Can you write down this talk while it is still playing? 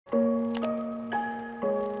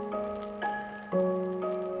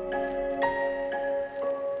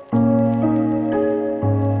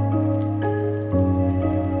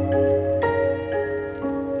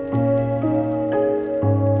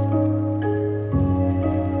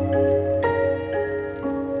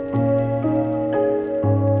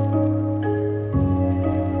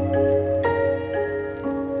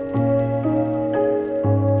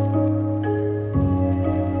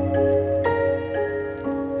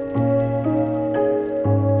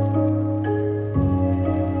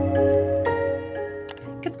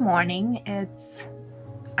morning.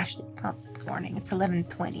 Actually, it's not morning, it's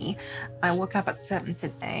 11:20. I woke up at 7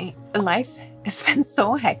 today. Life has been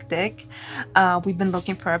so hectic. We've been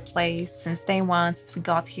looking for a place since day one, since we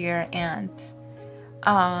got here, and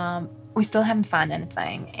we still haven't found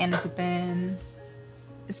anything. And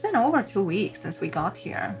it's been over 2 weeks since we got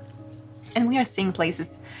here, and we are seeing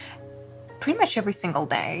places pretty much every single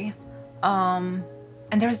day.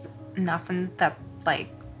 And there's nothing that, like,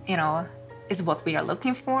 is what we are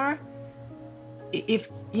looking for. If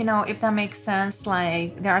that makes sense.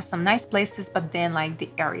 Like, there are some nice places, but then like the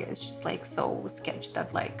area is just like so sketchy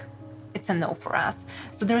that like it's a no for us.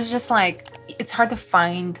 So there's just like, it's hard to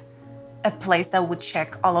find a place that would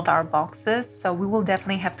check all of our boxes. So we will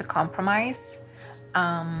definitely have to compromise,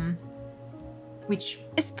 which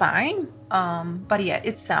is fine. But yeah,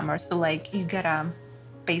 it's summer, so like you gotta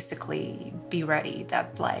basically be ready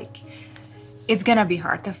that like it's gonna be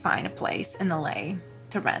hard to find a place in LA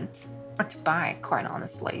to rent or to buy, quite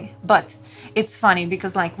honestly. But it's funny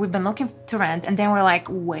because like we've been looking to rent, and then we're like,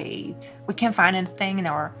 wait, we can't find anything in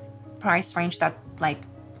our price range that like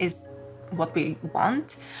is what we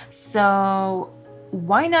want. So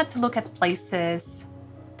why not look at places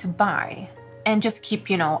to buy and just keep,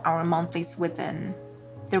 our monthlies within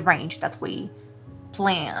the range that we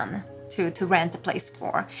plan to rent a place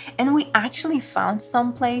for. And we actually found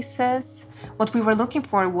some places. What we were looking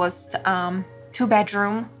for was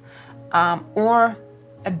 2-bedroom, or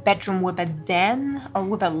a bedroom with a den or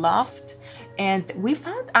with a loft. And we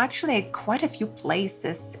found actually quite a few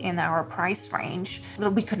places in our price range.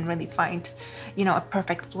 Well, we couldn't really find, a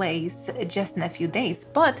perfect place just in a few days.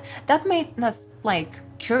 But that made us like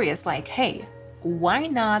curious, like, hey, why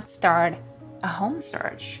not start a home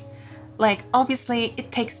search? Like, obviously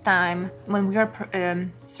it takes time. When we are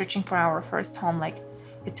searching for our first home, like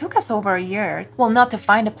it took us over a year. Well, not to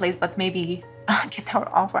find a place, but maybe get our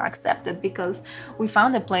offer accepted, because we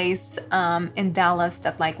found a place in Dallas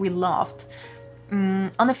that like we loved.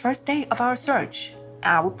 On the first day of our search,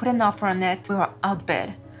 we put an offer on it. We were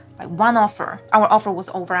outbid by one offer. Our offer was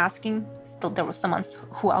over asking. Still, there was someone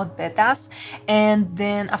who outbid us. And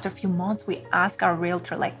then after a few months, we asked our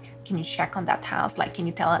realtor, like, can you check on that house? Like, can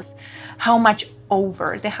you tell us how much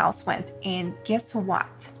over the house went? And guess what?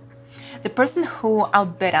 The person who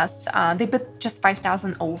outbid us, they bid just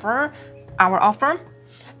 $5,000 over our offer.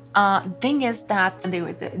 Thing is that they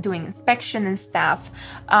were doing inspection and stuff.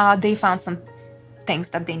 They found some things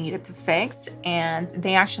that they needed to fix, and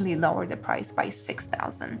they actually lowered the price by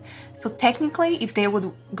 $6,000. So technically, if they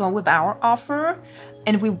would go with our offer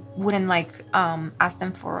and we wouldn't like ask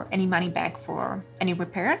them for any money back for any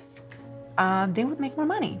repairs, they would make more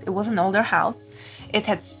money. It was an older house. It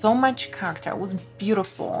had so much character. It was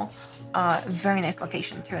beautiful. Very nice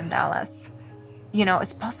location too in Dallas.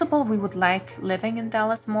 It's possible we would like living in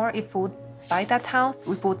Dallas more if we would buy that house.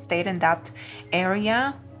 We would stay in that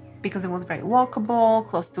area because it was very walkable,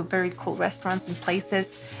 close to very cool restaurants and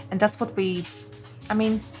places. And that's what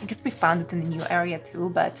I guess we found it in the new area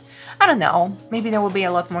too, but I don't know. Maybe there will be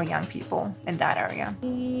a lot more young people in that area.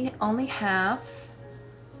 We only have,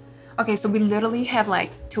 okay, so we literally have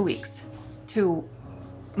like 2 weeks to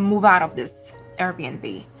move out of this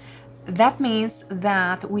Airbnb. That means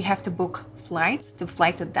that we have to book flights to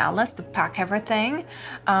fly to Dallas to pack everything.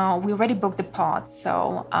 We already booked the pod,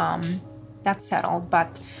 so that's settled, but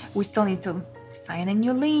we still need to sign a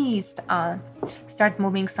new lease, start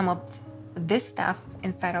moving some of this stuff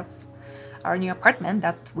inside of our new apartment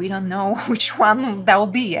that we don't know which one that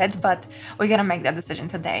will be yet, but we're gonna make that decision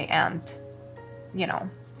today, and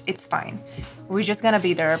it's fine. We're just gonna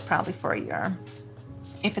be there probably for a year.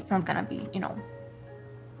 If it's not gonna be,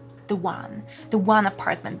 the one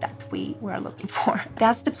apartment that we were looking for.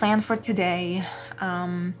 That's the plan for today.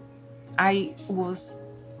 I was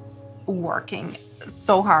working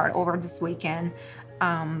so hard over this weekend.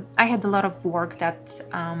 I had a lot of work that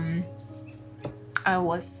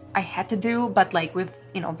I had to do, but like with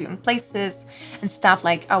viewing places and stuff,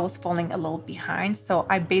 like I was falling a little behind. So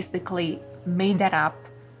I basically made that up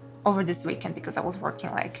over this weekend because I was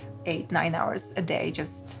working like 8-9 hours a day,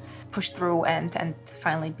 just push through and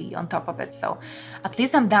finally be on top of it. So at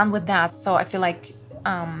least I'm done with that. So I feel like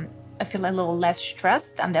I feel a little less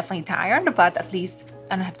stressed. I'm definitely tired, but at least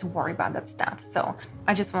I don't have to worry about that stuff. So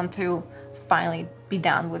I just want to finally be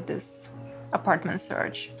done with this apartment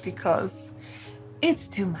search because it's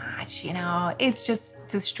too much, it's just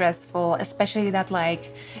too stressful, especially that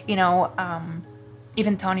like,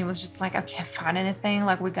 even Tony was just like, I can't find anything,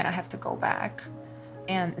 like we're gonna have to go back.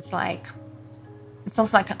 And it's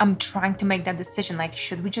also like I'm trying to make that decision, like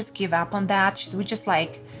should we just give up on that? Should we just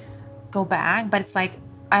like go back? But it's like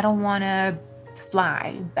I don't want to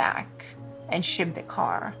fly back and ship the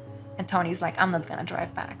car. And Tony's like, I'm not gonna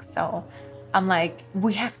drive back. So I'm like,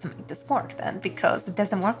 we have to make this work then, because it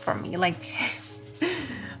doesn't work for me. Like,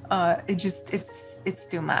 it's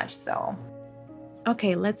too much. So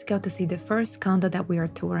okay, let's go to see the first condo that we are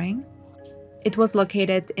touring. It was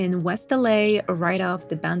located in West LA, right off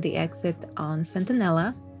the Bundy exit on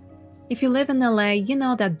Centinela. If you live in LA, you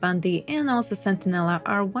know that Bundy and also Centinela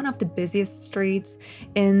are one of the busiest streets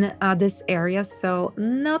in this area, so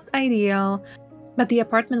not ideal. But the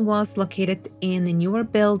apartment was located in a newer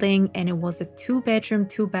building, and it was a 2-bedroom,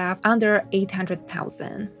 2-bath under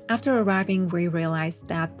 $800,000. After arriving, we realized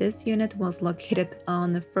that this unit was located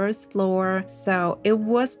on the first floor, so it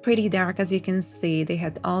was pretty dark. As you can see, they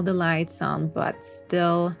had all the lights on, but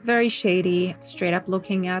still very shady, straight up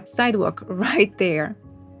looking at sidewalk right there.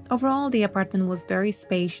 Overall, the apartment was very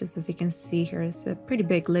spacious. As you can see, here is a pretty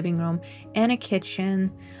big living room and a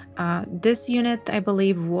kitchen. This unit, I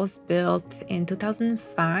believe, was built in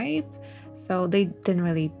 2005, so they didn't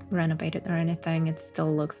really renovate it or anything. It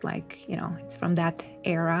still looks like, you know, it's from that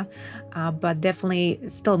era, but definitely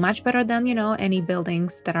still much better than, you know, any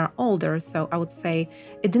buildings that are older. So I would say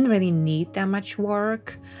it didn't really need that much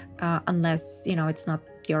work, unless, you know, it's not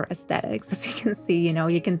your aesthetics. As you can see, you know,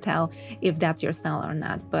 you can tell if that's your style or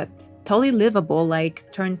not, but totally livable,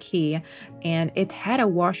 like turnkey. And it had a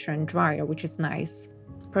washer and dryer, which is nice.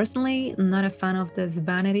 Personally, not a fan of this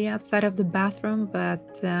vanity outside of the bathroom, but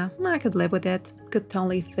I could live with it. Could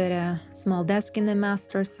totally fit a small desk in the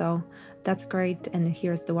master, so that's great. And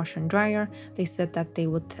here's the washer and dryer. They said that they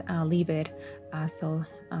would leave it, so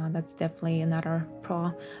that's definitely another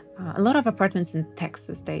pro. A lot of apartments in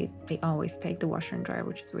Texas, they always take the washer and dryer,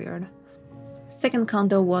 which is weird. Second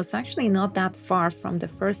condo was actually not that far from the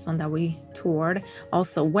first one that we toured,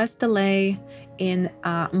 also West LA, in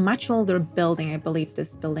a much older building. I believe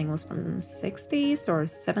this building was from 60s or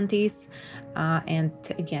 70s, and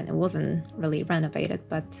again, it wasn't really renovated,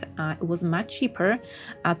 but it was much cheaper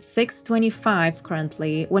at $625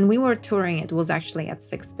 currently. When we were touring, it was actually at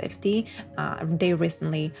 $650. They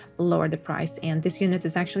recently lowered the price, and this unit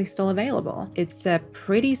is actually still available. It's a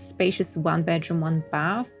pretty spacious 1-bedroom,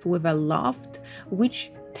 1-bath with a loft,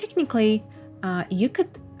 which technically you could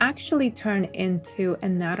actually turn into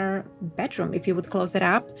another bedroom if you would close it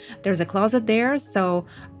up. There's a closet there, so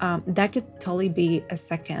that could totally be a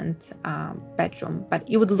second bedroom, but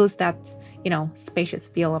you would lose that, you know, spacious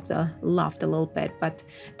feel of the loft a little bit. But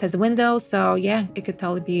it has a window, so yeah, it could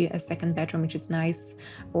totally be a second bedroom, which is nice,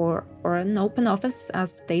 or an open office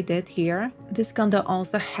as they did here. This condo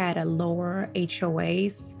also had a lower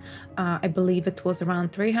HOAs. I believe it was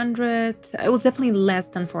around $300. It was definitely less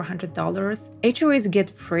than $400. HOAs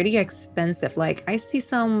get pretty expensive. Like, I see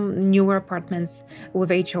some newer apartments with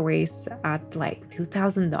HOAs at like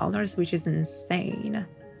 $2,000, which is insane.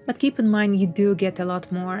 But keep in mind, you do get a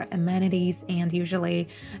lot more amenities, and usually,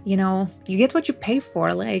 you know, you get what you pay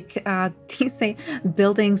for. Like these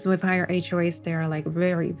buildings with higher HOAs, they're like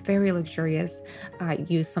very, very luxurious.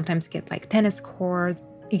 You sometimes get like tennis courts.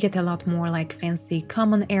 You get a lot more like fancy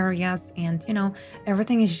common areas, and, you know,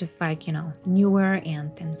 everything is just like, you know, newer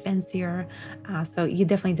and fancier. So you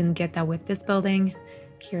definitely didn't get that with this building.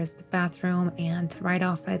 Here's the bathroom, and right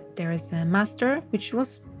off it, there is a master, which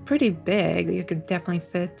was pretty big. You could definitely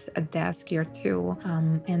fit a desk here too.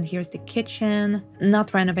 And here's the kitchen,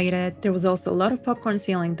 not renovated. There was also a lot of popcorn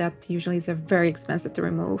ceiling that usually is very expensive to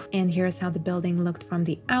remove. And here's how the building looked from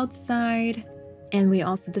the outside. And we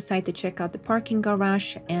also decided to check out the parking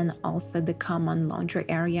garage and also the common laundry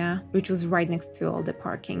area, which was right next to all the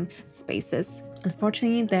parking spaces.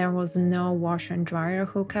 Unfortunately, there was no washer and dryer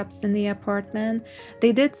hookups in the apartment.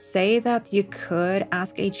 They did say that you could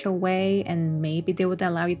ask HOA and maybe they would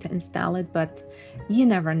allow you to install it, but you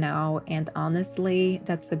never know. And honestly,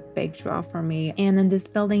 that's a big draw for me. And in this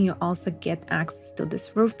building, you also get access to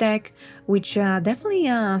this roof deck, which definitely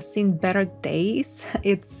seen better days.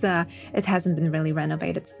 It hasn't been really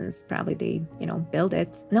renovated since probably they, you know, built it.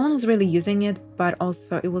 No one was really using it, but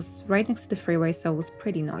also it was right next to the freeway, so it was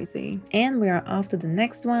pretty noisy. And we are off to the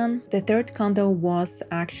next one. The third condo was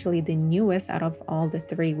actually the newest out of all the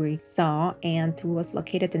three we saw, and it was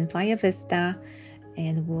located in Playa Vista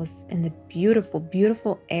and was in a beautiful,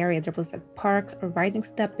 beautiful area. There was a park right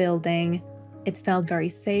next to that building. It felt very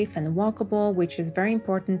safe and walkable, which is very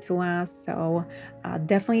important to us. So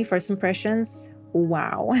definitely first impressions,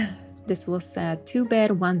 wow. This was a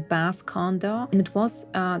 2-bed, 1-bath condo, and it was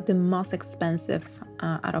the most expensive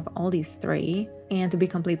out of all these three. And to be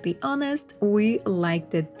completely honest, we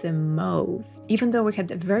liked it the most. Even though we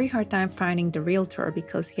had a very hard time finding the realtor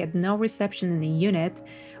because he had no reception in the unit,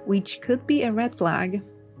 which could be a red flag.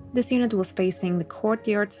 This unit was facing the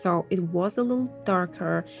courtyard, so it was a little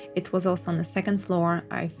darker. It was also on the second floor.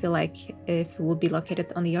 I feel like if it would be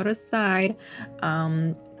located on the other side,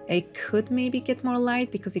 it could maybe get more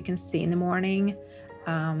light because you can see in the morning,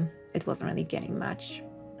 it wasn't really getting much.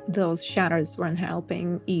 Those shutters weren't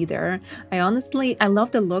helping either. I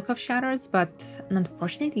love the look of shutters, but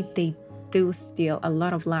unfortunately they do steal a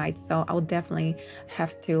lot of light, so I would definitely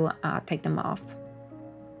have to take them off.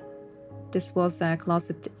 This was a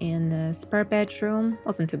closet in the spare bedroom.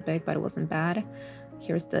 Wasn't too big, but it wasn't bad.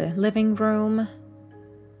 Here's the living room.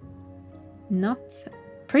 Not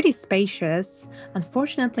pretty spacious.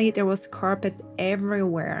 Unfortunately, there was carpet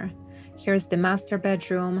everywhere. Here's the master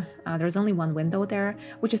bedroom. There's only one window there,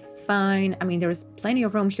 which is fine. I mean, there's plenty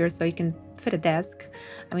of room here, so you can fit a desk.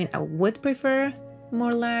 I mean, I would prefer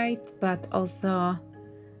more light, but also,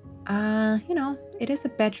 you know, it is a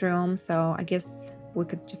bedroom, so I guess we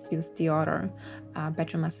could just use the other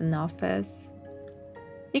bedroom as an office.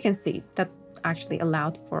 You can see that actually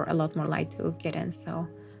allowed for a lot more light to get in, so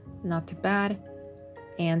not too bad.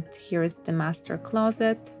 And here is the master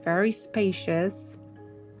closet, very spacious,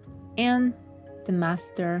 and the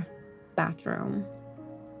master bathroom.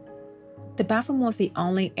 The bathroom was the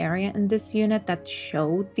only area in this unit that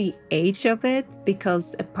showed the age of it,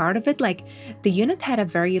 because a part of it, like the unit had a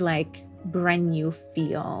very like brand new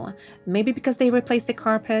feel. Maybe because they replaced the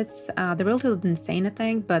carpets. The realtor didn't say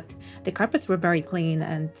anything, but the carpets were very clean,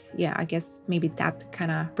 and yeah, I guess maybe that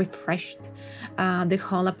kind of refreshed the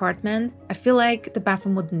whole apartment. I feel like the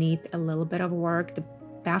bathroom would need a little bit of work. The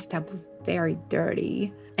bathtub was very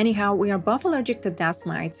dirty. Anyhow, we are both allergic to dust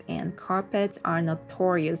mites, and carpets are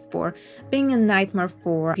notorious for being a nightmare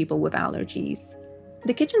for people with allergies.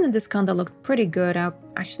 The kitchen in this condo looked pretty good. I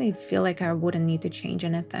actually feel like I wouldn't need to change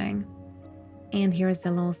anything. And here's a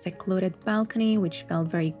little secluded balcony, which felt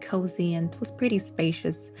very cozy and was pretty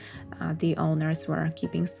spacious. The owners were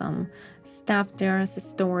keeping some stuff there as a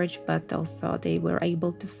storage, but also they were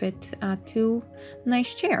able to fit 2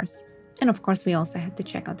 nice chairs. And of course, we also had to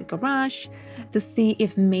check out the garage to see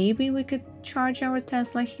if maybe we could charge our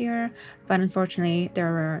Tesla here, but unfortunately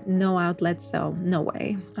there were no outlets, so no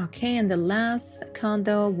way. Okay, and the last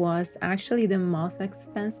condo was actually the most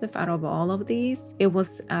expensive out of all of these. It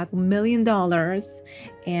was at $1 million,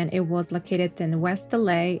 and it was located in West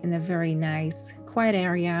LA in a very nice, quiet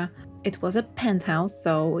area. It was a penthouse,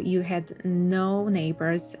 so you had no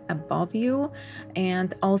neighbors above you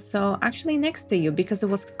and also actually next to you, because it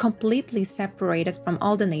was completely separated from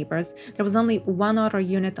all the neighbors. There was only one other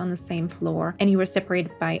unit on the same floor, and you were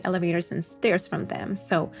separated by elevators and stairs from them.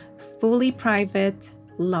 So fully private.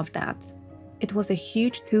 Love that. It was a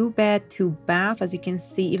huge 2-bed, 2-bath. As you can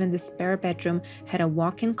see, even the spare bedroom had a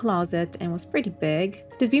walk-in closet and was pretty big.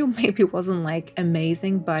 The view maybe wasn't like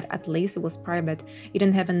amazing, but at least it was private. You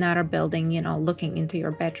didn't have another building, you know, looking into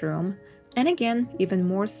your bedroom. And again, even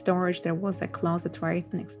more storage. There was a closet right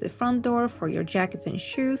next to the front door for your jackets and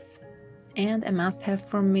shoes. And a must-have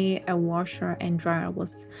for me, a washer and dryer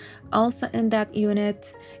was also in that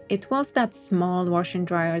unit. It was that small washer and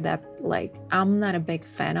dryer that like I'm not a big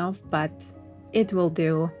fan of, but it will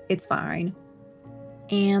do, it's fine.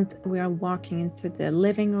 And we are walking into the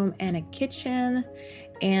living room and a kitchen.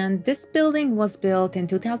 And this building was built in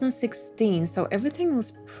 2016, so everything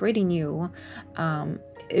was pretty new.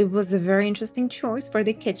 It was a very interesting choice for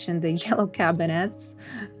the kitchen, the yellow cabinets,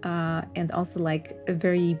 and also like a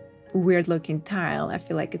very weird looking tile. I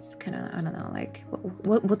feel like it's kind of, I don't know, like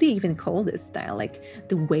what do you even call this style? Like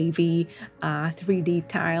the wavy 3D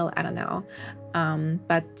tile, I don't know.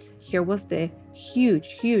 But here was the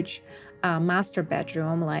huge master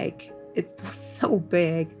bedroom. Like it was so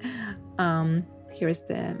big. Here's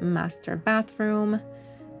the master bathroom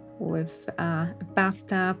with a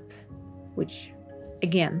bathtub, which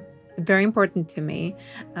again, very important to me.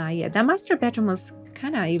 Yeah, that master bedroom was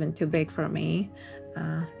kind of even too big for me.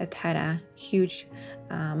 It had a huge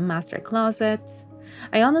master closet.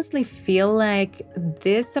 I honestly feel like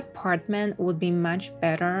this apartment would be much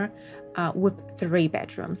better with 3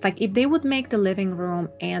 bedrooms. Like if they would make the living room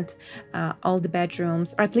and all the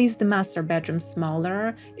bedrooms, or at least the master bedroom,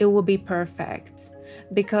 smaller, it would be perfect.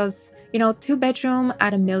 Because, you know, 2-bedroom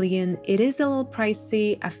at $1 million, it is a little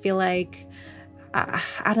pricey. I feel like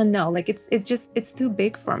I don't know, like it's too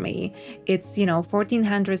big for me. It's, you know,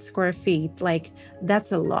 1,400 square feet. Like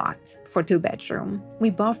that's a lot for 2-bedroom. We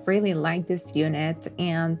both really like this unit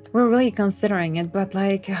and we're really considering it, but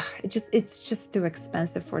like it's just too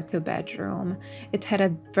expensive for 2-bedroom. It had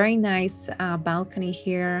a very nice balcony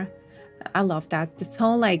here. I love that. This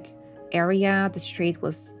whole like area. The street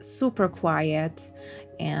was super quiet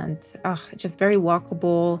and just very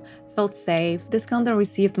walkable, felt safe. This condo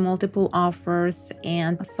received multiple offers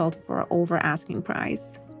and sold for over asking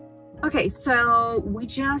price. Okay, so we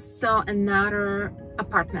just saw another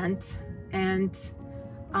apartment, and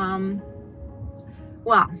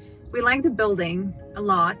well, we like the building a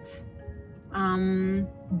lot,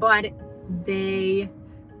 but they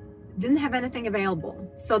didn't have anything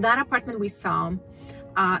available. So that apartment we saw,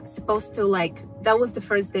 supposed to, like, that was the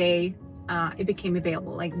first day it became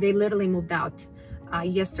available. Like, they literally moved out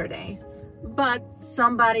yesterday, but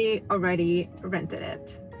somebody already rented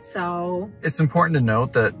it. So it's important to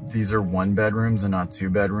note that these are 1 bedrooms and not 2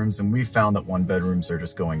 bedrooms, and we found that 1 bedrooms are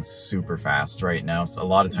just going super fast right now. So a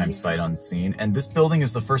lot of times sight unseen. And this building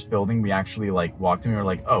is the first building we actually like walked in. We were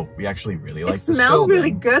like, oh, we actually really like this building. It smelled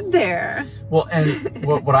really good there. Well, and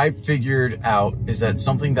what I figured out is that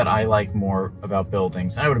something that I like more about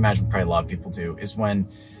buildings, and I would imagine probably a lot of people do, is when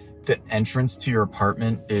the entrance to your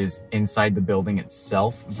apartment is inside the building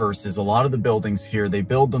itself, versus a lot of the buildings here, they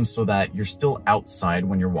build them so that you're still outside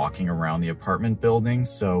when you're walking around the apartment building.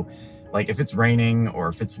 So like if it's raining or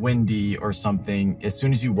if it's windy or something, as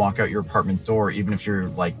soon as you walk out your apartment door, even if you're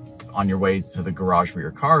like on your way to the garage where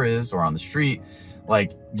your car is or on the street,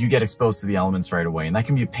 like you get exposed to the elements right away. And that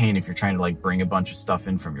can be a pain if you're trying to like bring a bunch of stuff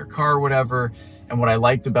in from your car or whatever. And what I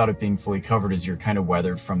liked about it being fully covered is you're kind of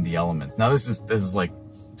weathered from the elements. Now this is like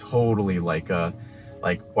totally like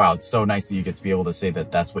wow, it's so nice that you get to be able to say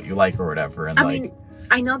that that's what you like or whatever. And I mean,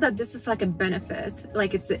 I know that this is like a benefit,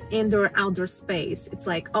 like it's an indoor outdoor space. It's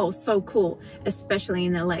like, oh, so cool, especially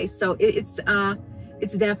in LA. So it's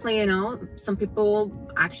definitely, you know, some people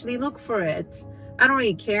actually look for it. I don't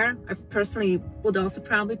really care. I personally would also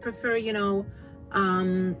probably prefer, you know,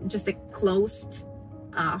 just a closed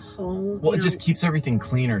hole. Well, it just keeps everything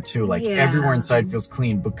cleaner too. Like everywhere inside feels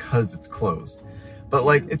clean because it's closed. But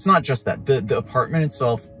like, it's not just that. The apartment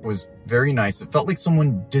itself was very nice. It felt like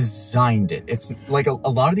someone designed it. It's like a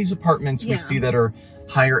lot of these apartments we see that are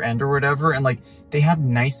higher end or whatever, and like they have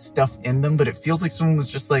nice stuff in them, but it feels like someone was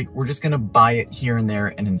just like, we're just gonna buy it here and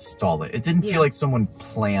there and install it. It didn't feel like someone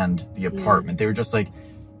planned the apartment. They were just like,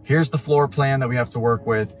 here's the floor plan that we have to work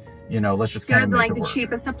with. You know, let's just kind of make it work. Like the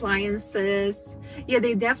cheapest appliances. Yeah,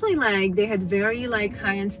 they definitely they had very like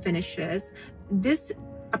high-end finishes. This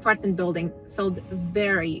apartment building felt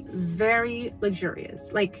very, very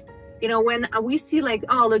luxurious. Like, you know, when we see like,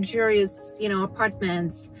 oh, luxurious, you know,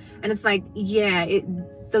 apartments, and it's like, yeah,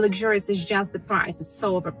 the luxurious is just the price. It's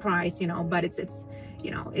so overpriced, you know, but it's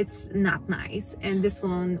you know, it's not nice. And this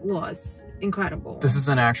one was incredible. This is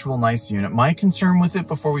an actual nice unit. My concern with it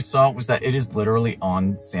before we saw it was that it is literally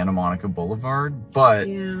on Santa Monica Boulevard, but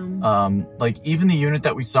like even the unit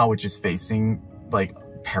that we saw, which is facing like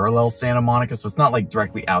parallel Santa Monica, so it's not like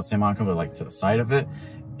directly out Santa Monica, but like to the side of it,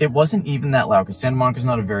 it wasn't even that loud, because Santa Monica is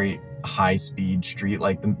not a very high speed street.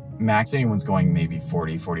 Like the max anyone's going maybe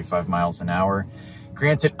 40-45 miles an hour.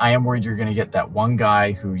 Granted, I am worried you're going to get that one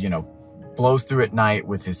guy who, you know, blows through at night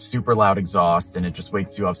with his super loud exhaust and it just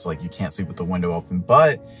wakes you up, so like you can't sleep with the window open.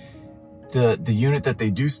 But the unit that they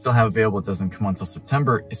do still have available, it doesn't come until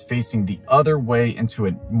September, is facing the other way into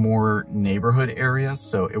a more neighborhood area,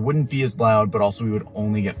 so it wouldn't be as loud, but also we would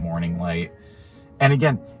only get morning light. And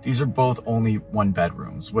again, these are both only 1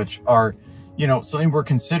 bedrooms, which are, you know, something we're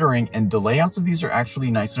considering, and the layouts of these are actually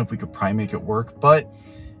nice enough we could probably make it work. But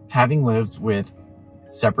having lived with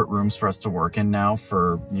separate rooms for us to work in now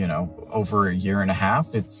for, you know, over a year and a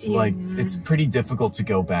half, it's like, it's pretty difficult to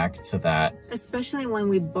go back to that. Especially when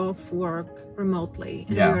we both work remotely.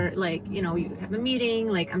 And we're like, you know, you have a meeting,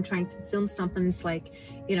 like I'm trying to film something, it's like,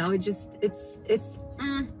 you know, it's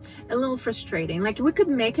a little frustrating. Like we could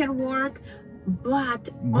make it work, but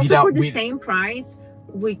also for the same price,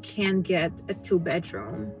 we can get a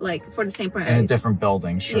 2-bedroom, like for the same price. In a different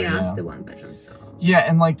building, sure. Yeah, it's the 1-bedroom, so. Yeah,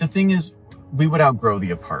 and like the thing is, we would outgrow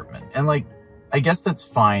the apartment, and like I guess that's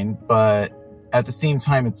fine, but at the same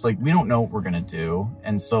time it's like we don't know what we're gonna do.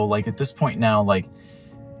 And so like at this point now, like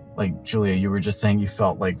Julia, you were just saying you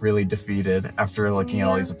felt like really defeated after looking at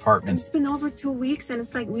all these apartments. It's been over 2 weeks and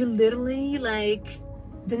it's like we literally like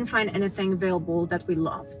didn't find anything available that we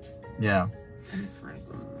loved. Yeah. And it's like,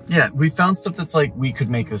 yeah, we found stuff that's like, we could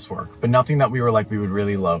make this work, but nothing that we were like, we would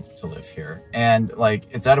really love to live here. And like,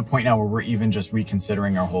 it's at a point now where we're even just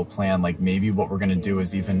reconsidering our whole plan. Like maybe what we're going to do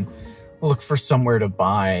is even look for somewhere to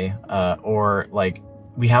buy, or like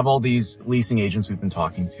we have all these leasing agents we've been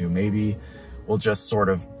talking to. Maybe we'll just sort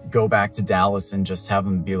of go back to Dallas and just have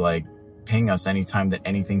them be like, ping us anytime that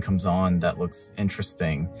anything comes on that looks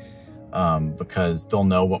interesting, because they'll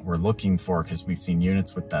know what we're looking for because we've seen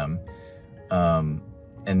units with them.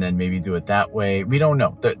 and then maybe do it that way. We don't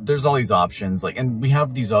know. There's all these options, like, and we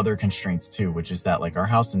have these other constraints too, which is that like our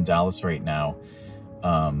house in Dallas right now,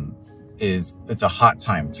 it's a hot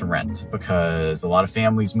time to rent because a lot of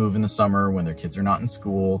families move in the summer when their kids are not in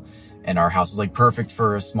school, and our house is like perfect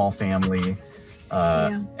for a small family.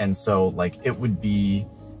 And so like it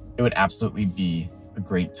would absolutely be a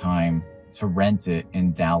great time to rent it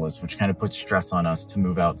in Dallas, which kind of puts stress on us to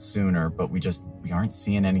move out sooner, but we aren't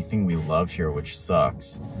seeing anything we love here, which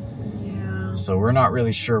sucks. Yeah. So we're not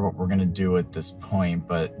really sure what we're gonna do at this point,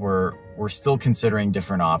 but we're still considering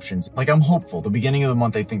different options. Like, I'm hopeful. The beginning of the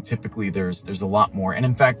month, I think typically there's a lot more. And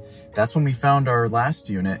in fact, that's when we found our last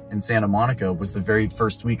unit in Santa Monica, was the very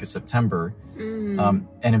first week of September. And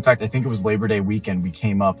in fact, I think it was Labor Day weekend, we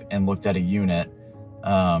came up and looked at a unit.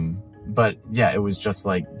 But yeah, it was just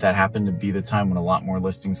like, that happened to be the time when a lot more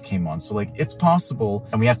listings came on. So like, it's possible,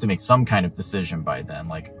 and we have to make some kind of decision by then.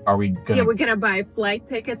 Like, are we gonna... Yeah, we're gonna buy flight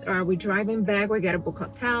tickets, or are we driving back? We gotta book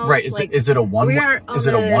hotels. Right, is it a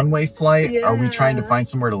one-way flight? Yeah. Are we trying to find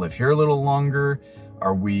somewhere to live here a little longer?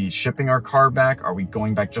 Are we shipping our car back? Are we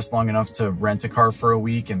going back just long enough to rent a car for a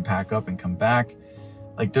week and pack up and come back?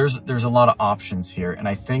 Like, there's a lot of options here, and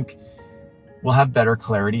I think we'll have better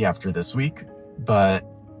clarity after this week, but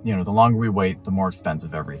you know, the longer we wait, the more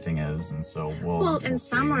expensive everything is, and so we'll see.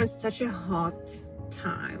 Summer is such a hot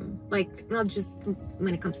time, like not just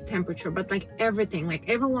when it comes to temperature, but like everything. Like,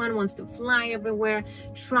 everyone wants to fly everywhere,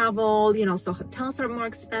 travel, you know, so hotels are more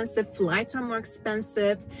expensive, flights are more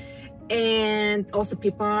expensive, and also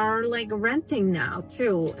people are like renting now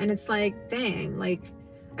too, and it's like, dang, like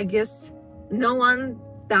I guess no one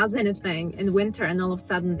does anything in winter, and all of a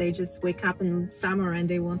sudden they just wake up in summer and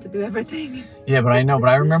they want to do everything. Yeah, but I know, but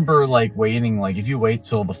I remember like waiting, like if you wait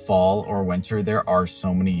till the fall or winter, there are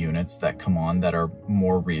so many units that come on that are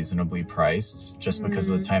more reasonably priced just because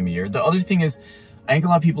of the time of year. The other thing is, I think a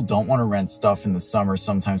lot of people don't want to rent stuff in the summer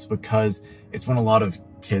sometimes because it's when a lot of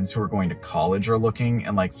kids who are going to college are looking,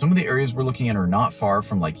 and like some of the areas we're looking at are not far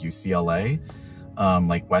from like UCLA.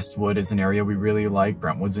 Like Westwood is an area we really like,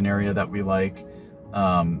 Brentwood's an area that we like.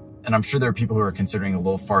 And I'm sure there are people who are considering a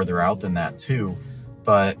little farther out than that too.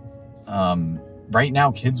 But right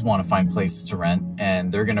now, kids want to find places to rent, and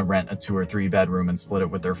they're going to rent a 2 or 3 bedroom and split it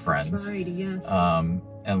with their friends. That's right, yes.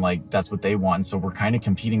 And like, that's what they want. So we're kind of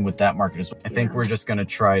competing with that market as well. I think we're just going to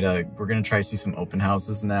try to see some open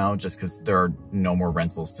houses now, just because there are no more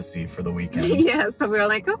rentals to see for the weekend. Yeah, so we're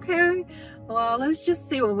like, okay, well, let's just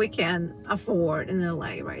see what we can afford in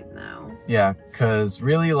LA right now. Yeah, because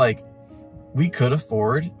really, like, we could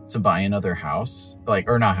afford to buy another house,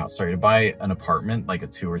 to buy an apartment, like a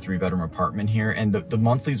 2 or 3 bedroom apartment here. And the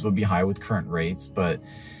monthlies would be high with current rates, but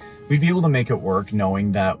we'd be able to make it work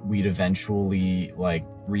knowing that we'd eventually like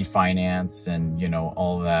refinance and, you know,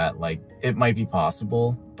 all that. Like, it might be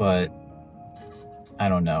possible, but I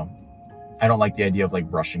don't know. I don't like the idea of like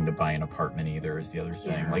rushing to buy an apartment either, is the other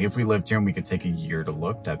thing. Yeah. Like, if we lived here and we could take a year to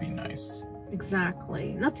look, that'd be nice.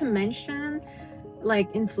 Exactly. Not to mention,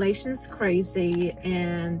 like, inflation's crazy,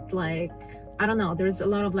 and like, I don't know, there's a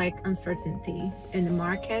lot of like uncertainty in the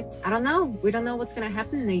market. I don't know, we don't know what's gonna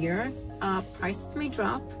happen in a year. Prices may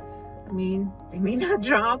drop, I mean, they may not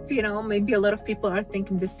drop, you know. Maybe a lot of people are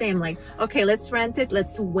thinking the same, like, okay, let's rent it,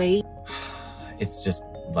 let's wait. It's just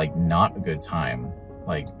like not a good time,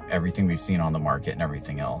 like everything we've seen on the market and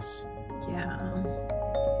everything else. Yeah.